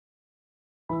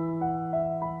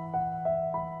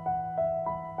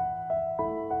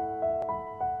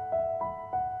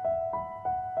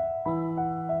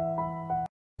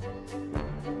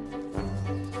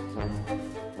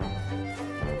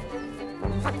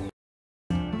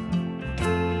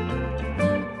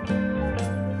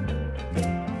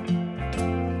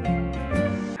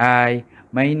Hi,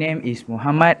 my name is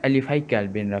Muhammad Alif Haikal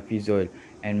bin Rafizul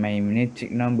and my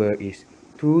magnetic number is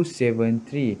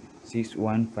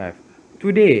 273615.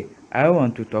 Today, I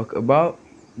want to talk about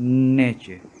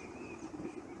nature.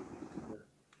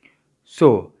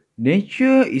 So,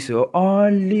 nature is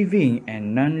all living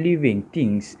and non-living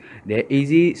things that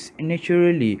exist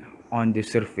naturally on the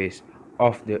surface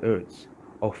of the earth,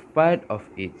 of part of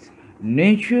it.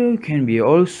 Nature can be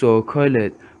also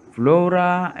called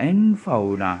flora and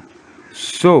fauna.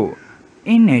 So,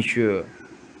 in nature,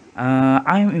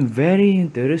 I'm very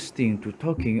interesting to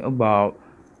talking about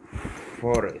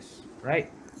forest, right?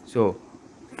 So,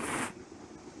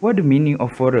 what the meaning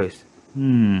of forest?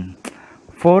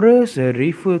 Forests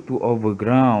refer to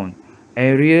overground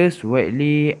areas.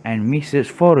 Widely and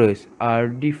mixed forests are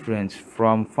different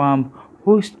from farm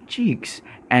whose chicks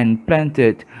and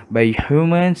planted by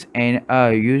humans and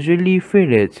are usually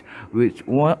filled with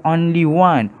only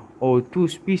one or two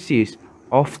species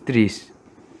of trees.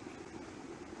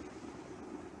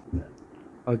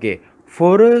 Okay,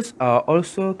 forests are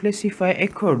also classified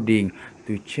according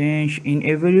to change in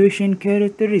evolution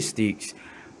characteristics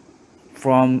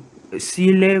from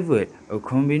sea level, a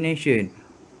combination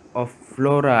of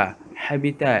flora,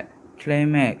 habitat,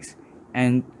 climax,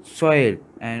 and soil,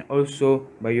 and also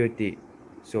biotic.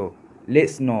 So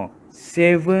let's know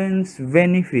seven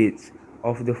benefits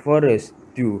of the forest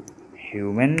to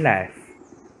human life.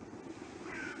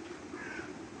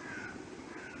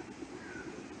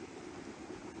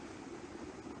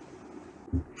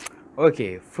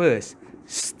 Okay, first,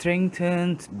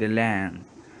 strengthen the land.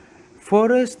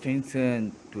 Forest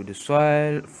strengthen to the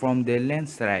soil from the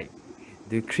landslide.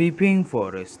 The creeping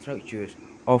forest structures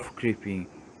of creeping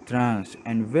trunks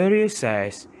and various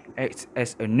sizes act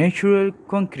as a natural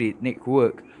concrete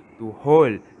network to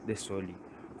hold the soil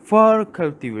for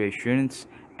cultivations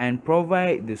and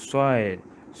provide the soil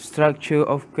structure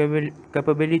of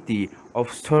capability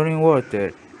of storing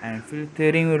water and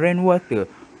filtering rainwater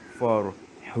for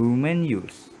human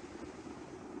use.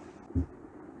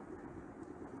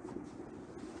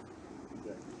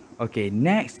 Okay,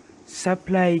 next,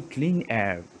 supply clean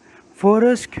air.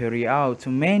 Forests carry out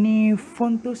many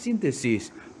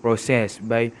photosynthesis process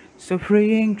by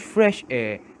spraying fresh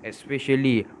air,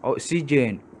 especially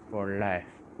oxygen for life,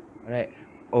 right?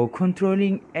 Or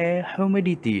controlling air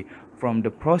humidity from the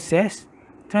process,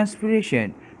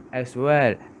 transpiration, as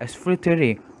well as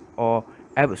filtering or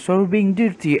absorbing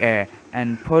dirty air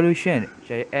and pollution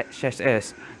such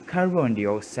as carbon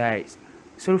dioxide,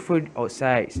 sulfur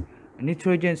oxides,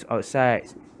 nitrogen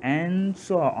oxides, and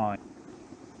so on.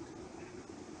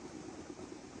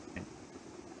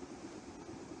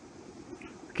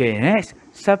 Okay, next,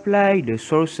 supply the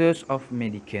sources of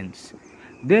medicants.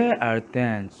 There are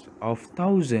tens of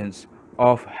thousands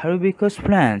of herbaceous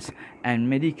plants and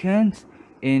medicants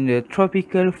in the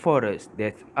tropical forest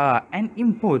that are an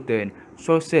important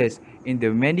sources in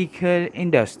the medical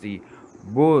industry,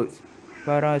 both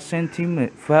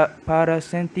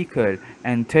paraceutical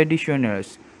and traditional.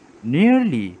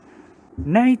 Nearly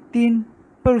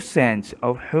 19%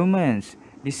 of humans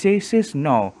diseases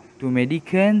now to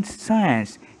medical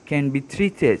science can be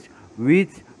treated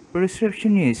with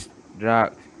prescriptionist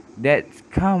drugs that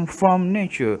come from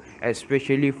nature,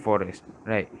 especially forest,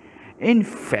 right? In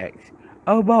fact,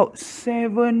 about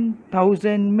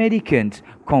 7,000 medicines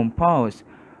compounds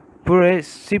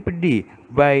prescribed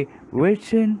by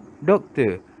Western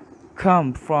doctor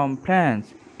come from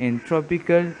plants in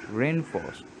tropical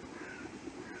rainforest.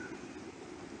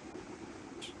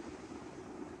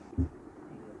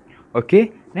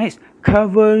 Okay, next,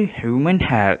 cover human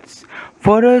health.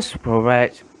 Forests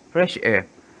provide fresh air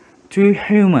to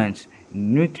humans,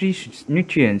 nutrients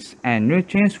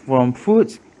from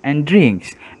foods and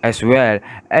drinks, as well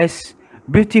as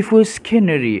beautiful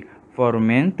scenery for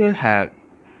mental health.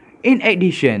 In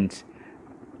addition,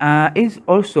 it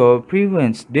also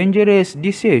prevents dangerous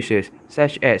diseases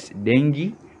such as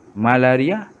dengue,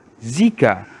 malaria,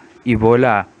 Zika,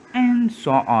 Ebola, and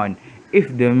so on.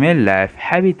 If the wildlife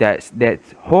habitats that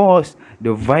host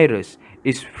the virus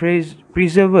is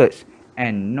preserved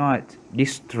and not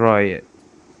destroyed.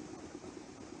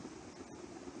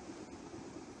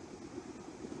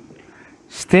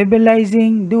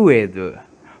 Stabilizing the weather.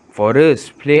 Forests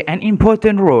play an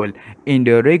important role in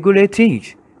the regulating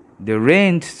the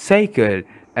rain cycle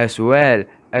as well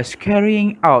as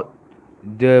carrying out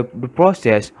the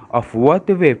process of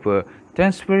water vapor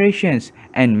transpirations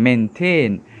and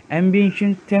maintain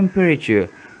ambient temperature,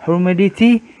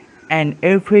 humidity, and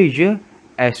air pressure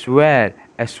as well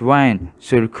as wind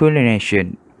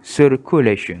circulations.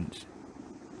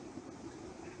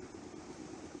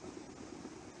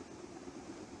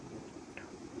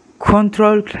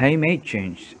 control climate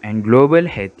change and global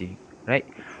heating, right?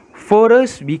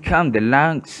 Forests become the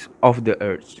lungs of the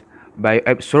earth by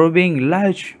absorbing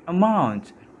large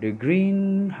amounts the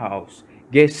greenhouse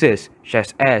gases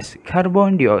such as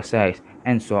carbon dioxide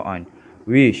and so on,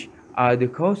 which are the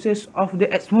causes of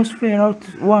the atmospheric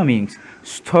warming,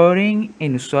 storing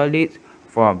in solid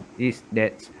form is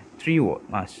that three word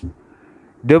mass.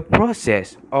 The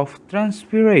process of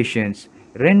transpiration,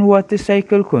 rainwater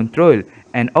cycle control,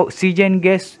 and oxygen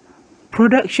gas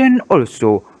production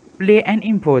also play an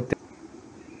important.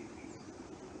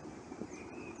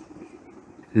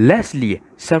 Lastly,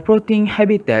 supporting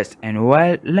habitats and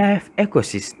wildlife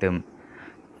ecosystem.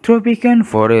 Tropical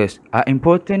forests are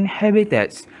important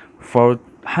habitats for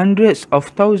hundreds of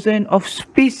thousands of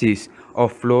species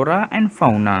of flora and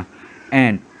fauna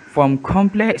and form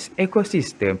complex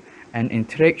ecosystems and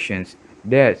interactions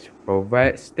that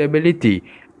provide stability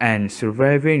and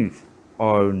survivance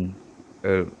on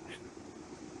Earth.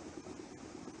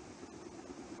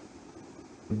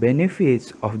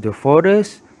 Benefits of the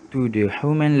forest to the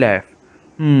human life.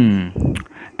 Hmm.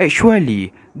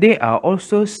 Actually, there are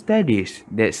also studies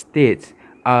that state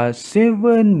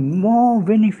seven more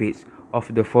benefits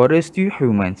of the forest to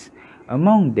humans.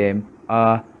 Among them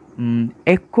are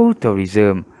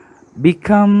ecotourism,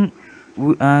 become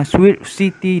sweet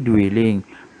city dwelling,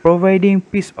 providing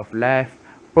peace of life,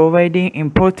 providing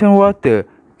important water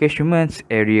catchment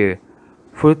area,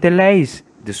 fertilize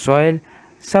the soil,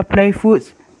 supply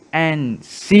foods and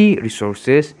sea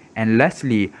resources, and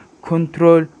lastly,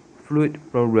 control flood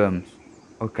problems.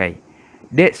 Okay,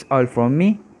 that's all from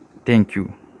me. Thank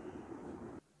you.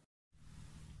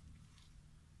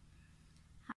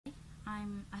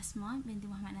 I'm Asma binti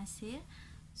Muhammad Nasir.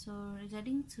 So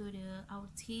regarding to our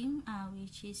theme,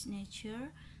 which is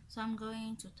nature, so I'm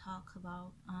going to talk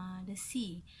about the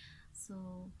sea.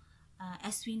 So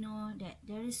as we know that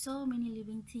there is so many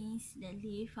living things that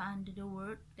live under the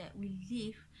world that we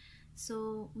live,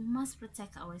 so we must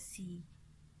protect our sea.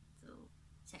 So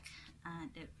check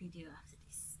the video after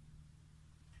this.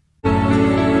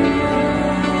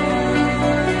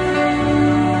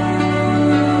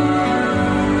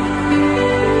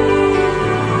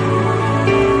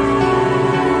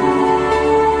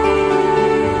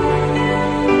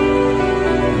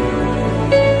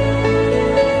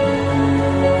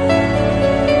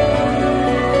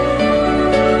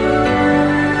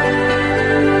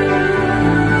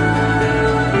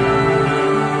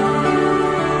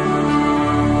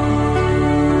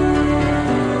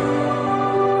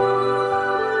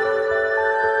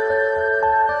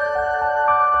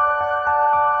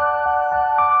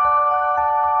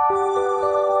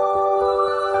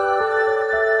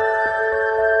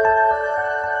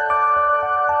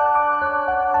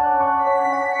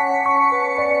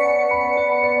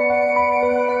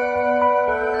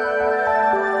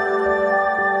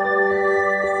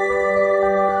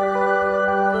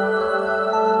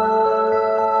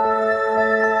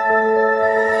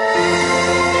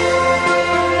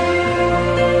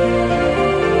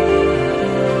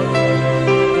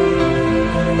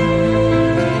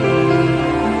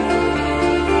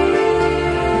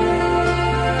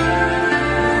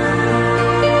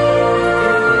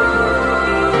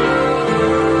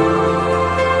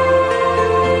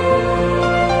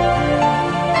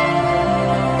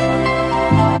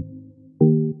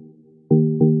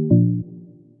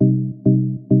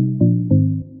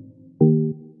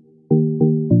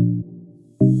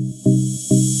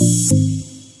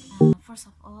 First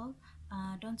of all,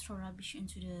 don't throw rubbish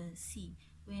into the sea.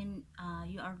 When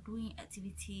you are doing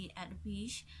activity at the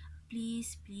beach,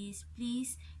 please, please,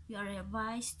 please, you are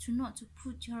advised to not to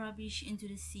put your rubbish into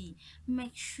the sea.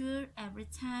 Make sure every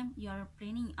time you are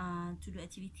planning to do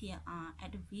activity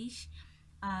at the beach,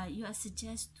 you are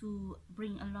suggest to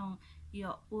bring along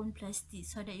your own plastic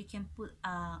so that you can put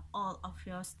all of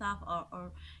your stuff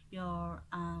or your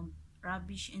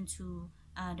rubbish into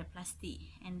the plastic,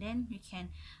 and then you can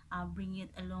bring it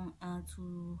along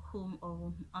to home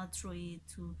or throw it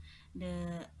to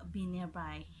the bin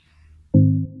nearby.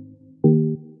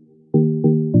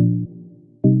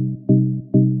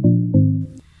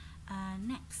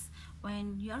 Next,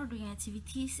 when you are doing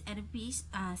activities at the beach,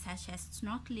 such as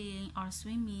snorkeling or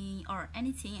swimming or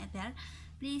anything like that,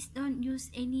 please don't use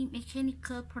any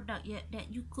mechanical product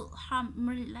that you could harm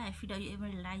marine life without you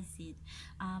even realize it.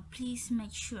 Please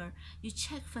make sure you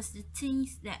check first the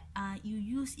things that you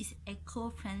use is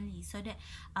eco-friendly so that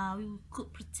we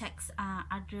could protect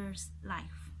others'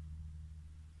 life.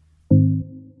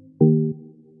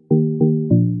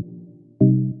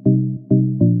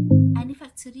 Any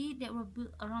factory that were built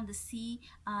around the the sea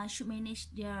should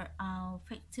manage their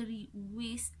factory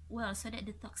waste well, so that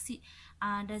the toxic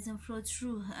doesn't flow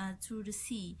through the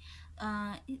sea.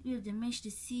 It will damage the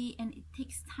sea, and it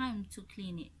takes time to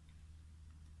clean it.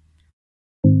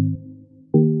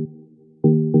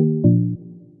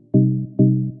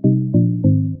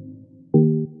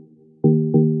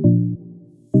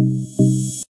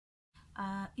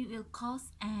 It will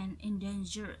cause and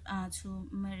endanger to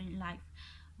marine life.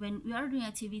 When we are doing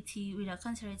activity without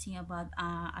concentrating about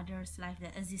others' life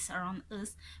that exists around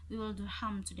us, we will do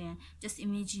harm to them. Just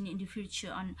imagine in the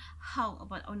future on how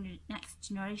about on the next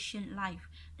generation life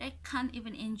they can't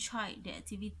even enjoy the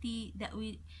activity that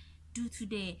we do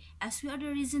today, as we are the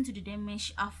reason to the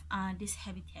damage of this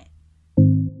habitat.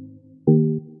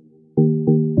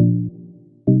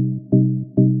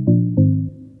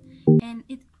 And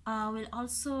it will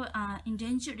also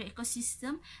endanger the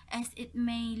ecosystem, as it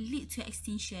may lead to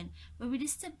extinction. When we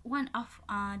disturb one of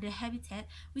the habitat,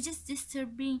 we just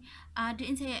disturbing the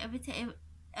entire habitat,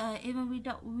 even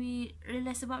without we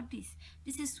realize about this.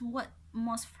 This is what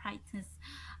most frightens,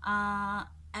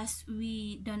 as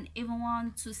we don't even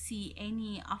want to see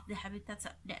any of the habitats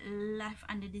that life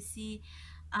under the sea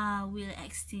will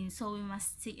extinct. So we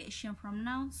must take action from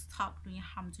now, stop doing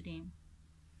harm to them.